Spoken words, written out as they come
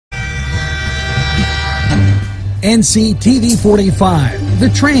NCTV45, The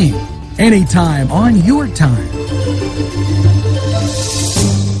Train, anytime on your time.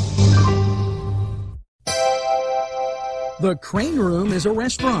 The Crane Room is a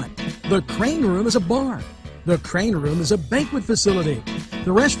restaurant. The Crane Room is a bar. The Crane Room is a banquet facility.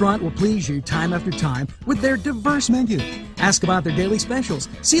 The restaurant will please you time after time with their diverse menu. Ask about their daily specials.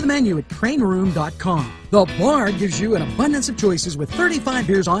 See the menu at craneroom.com. The bar gives you an abundance of choices with 35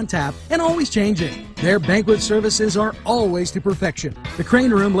 beers on tap and always changing. Their banquet services are always to perfection. The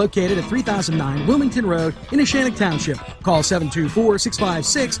Crane Room, located at 3009 Wilmington Road in Neshannock Township. Call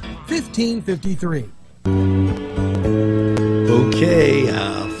 724-656-1553. Okay,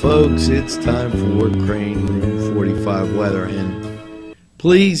 folks, it's time for Crane Room 45 weather, and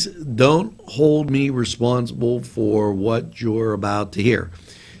please don't hold me responsible for what you're about to hear.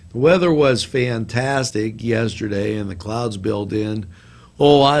 The weather was fantastic yesterday, and the clouds built in,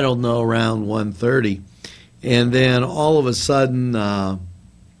 I don't know, around 1:30, and then all of a sudden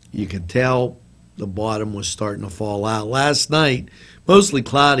you could tell the bottom was starting to fall out. Last night, mostly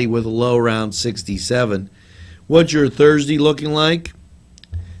cloudy with a low around 67. What's your Thursday looking like?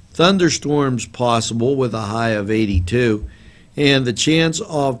 Thunderstorms possible with a high of 82, and the chance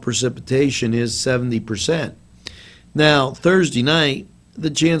of precipitation is 70%. Now, Thursday night, the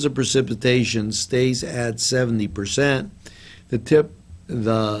chance of precipitation stays at 70%.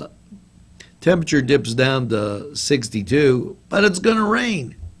 The temperature dips down to 62, but it's going to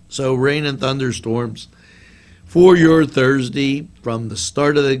rain. So rain and thunderstorms for your Thursday from the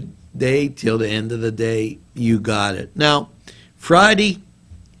start of the day till the end of the day. You got it. Now, Friday,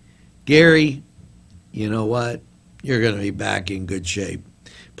 Gary, you know what? You're going to be back in good shape.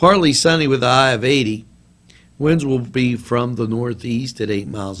 Partly sunny with a high of 80. Winds will be from the northeast at 8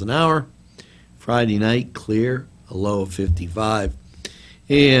 miles an hour. Friday night, clear, a low of 55.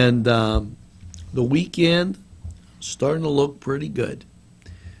 And the weekend, starting to look pretty good.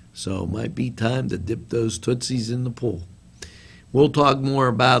 So it might be time to dip those Tootsies in the pool. We'll talk more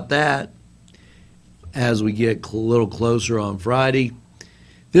about that as we get a little closer on Friday.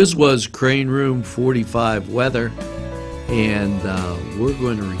 This was Crane Room 45 weather, and we're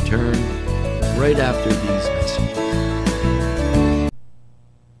going to return right after these messages.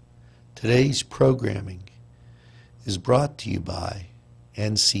 Today's programming is brought to you by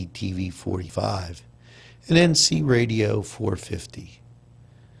NCTV45 and NC Radio 450,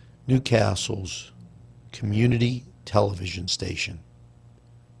 Newcastle's community television station.